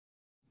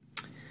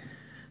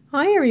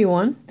Hi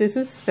everyone, this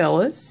is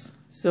Phyllis,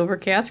 Silver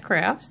Cats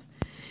Crafts,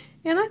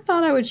 and I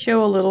thought I would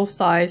show a little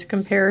size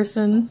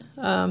comparison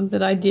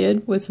that I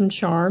did with some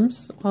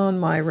charms on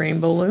my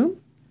rainbow loom.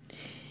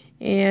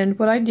 And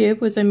what I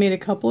did was I made a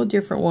couple of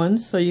different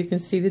ones so you can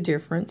see the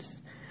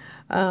difference.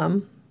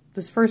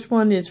 This first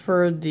one is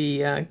for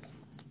the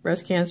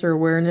breast cancer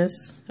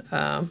awareness.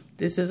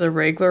 This is a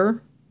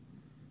regular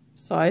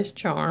size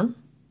charm,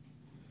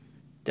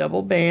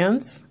 double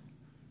bands,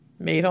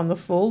 made on the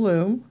full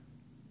loom.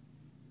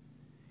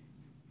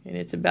 And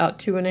it's about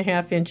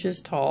 2.5 inches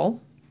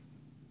tall.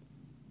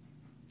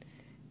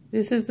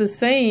 This is the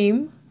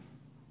same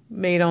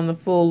made on the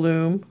full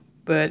loom,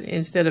 but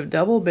instead of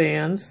double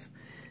bands,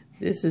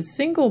 this is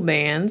single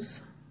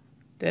bands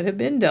that have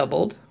been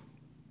doubled.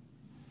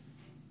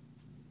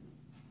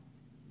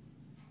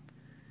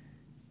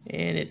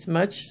 And it's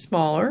much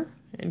smaller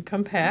and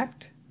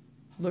compact.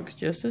 Looks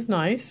just as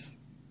nice.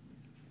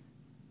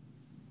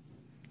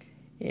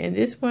 And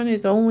this one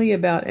is only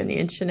about 1.5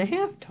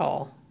 inches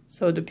tall.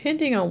 So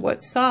depending on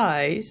what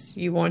size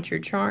you want your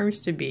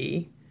charms to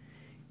be,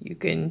 you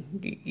can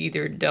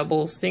either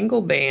double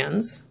single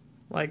bands,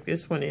 like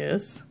this one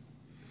is,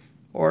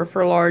 or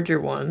for larger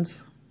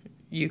ones,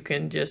 you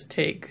can just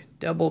take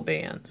double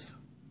bands.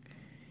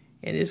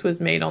 And this was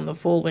made on the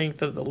full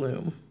length of the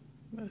loom.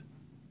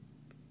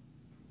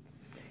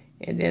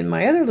 And then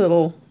my other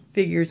little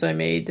figures I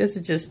made, this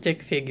is just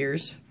stick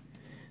figures,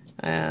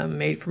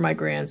 made for my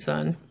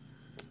grandson.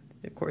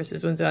 Of course,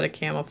 this one's out of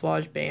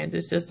camouflage bands.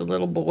 It's just a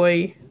little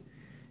boy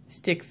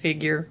stick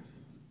figure,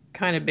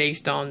 kind of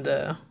based on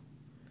the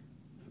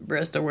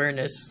breast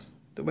awareness,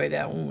 the way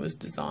that one was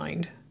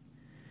designed.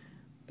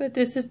 But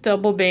this is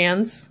double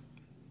bands,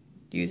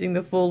 using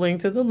the full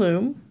length of the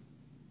loom.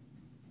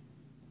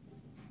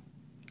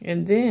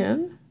 And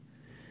then,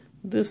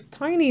 this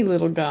tiny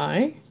little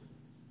guy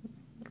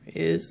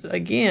is,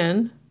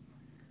 again,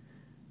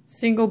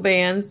 single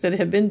bands that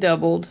have been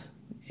doubled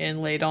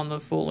and laid on the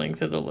full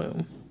length of the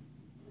loom.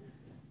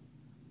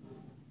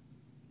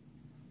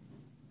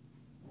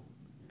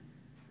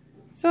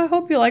 So I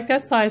hope you like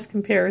that size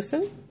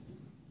comparison.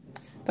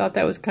 Thought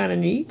that was kind of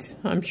neat.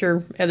 I'm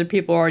sure other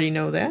people already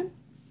know that.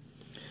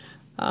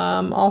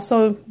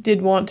 Also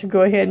did want to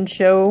go ahead and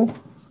show,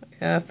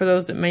 for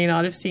those that may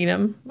not have seen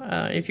them,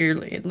 if you're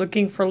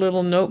looking for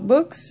little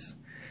notebooks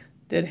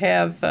that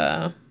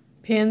have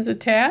pins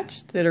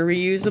attached that are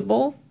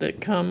reusable,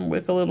 that come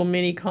with a little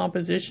mini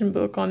composition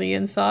book on the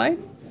inside.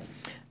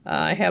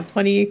 I have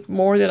plenty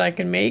more that I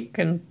can make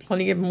and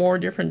plenty of more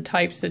different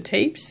types of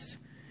tapes.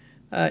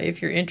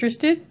 If you're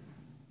interested,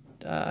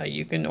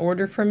 you can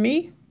order from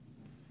me.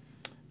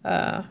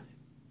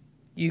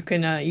 You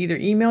can either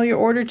email your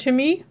order to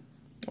me,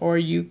 or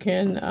you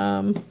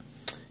can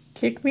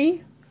kick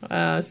me.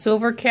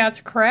 Silver Cats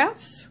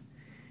Crafts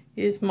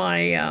is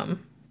my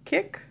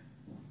kick.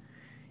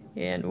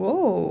 And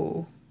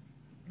whoa,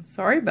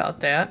 sorry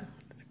about that.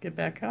 Let's get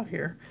back out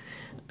here.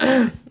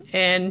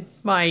 And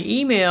my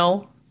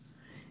email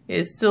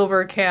is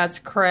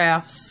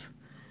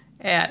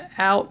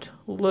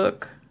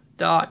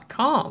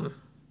silvercatscrafts@outlook.com.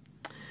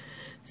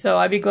 So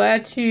I'd be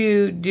glad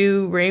to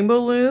do rainbow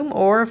loom,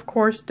 or of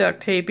course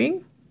duct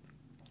taping,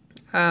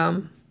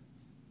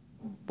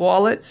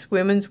 wallets,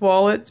 women's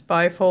wallets,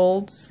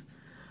 bifolds.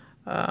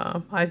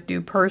 I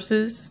do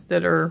purses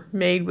that are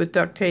made with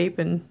duct tape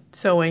and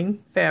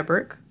sewing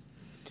fabric.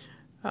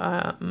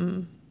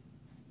 Also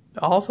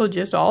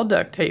just all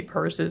duct tape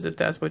purses if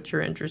that's what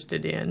you're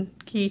interested in.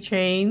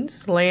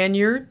 Keychains,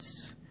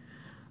 lanyards.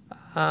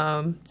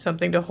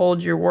 Something to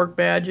hold your work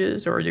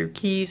badges or your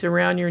keys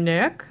around your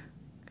neck.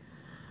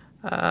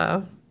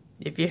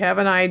 If you have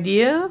an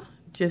idea,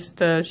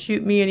 just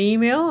shoot me an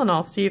email and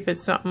I'll see if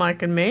it's something I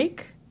can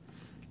make,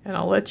 and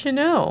I'll let you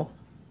know.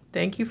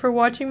 Thank you for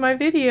watching my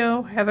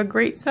video. Have a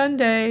great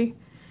Sunday.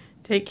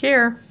 Take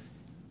care.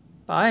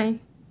 Bye.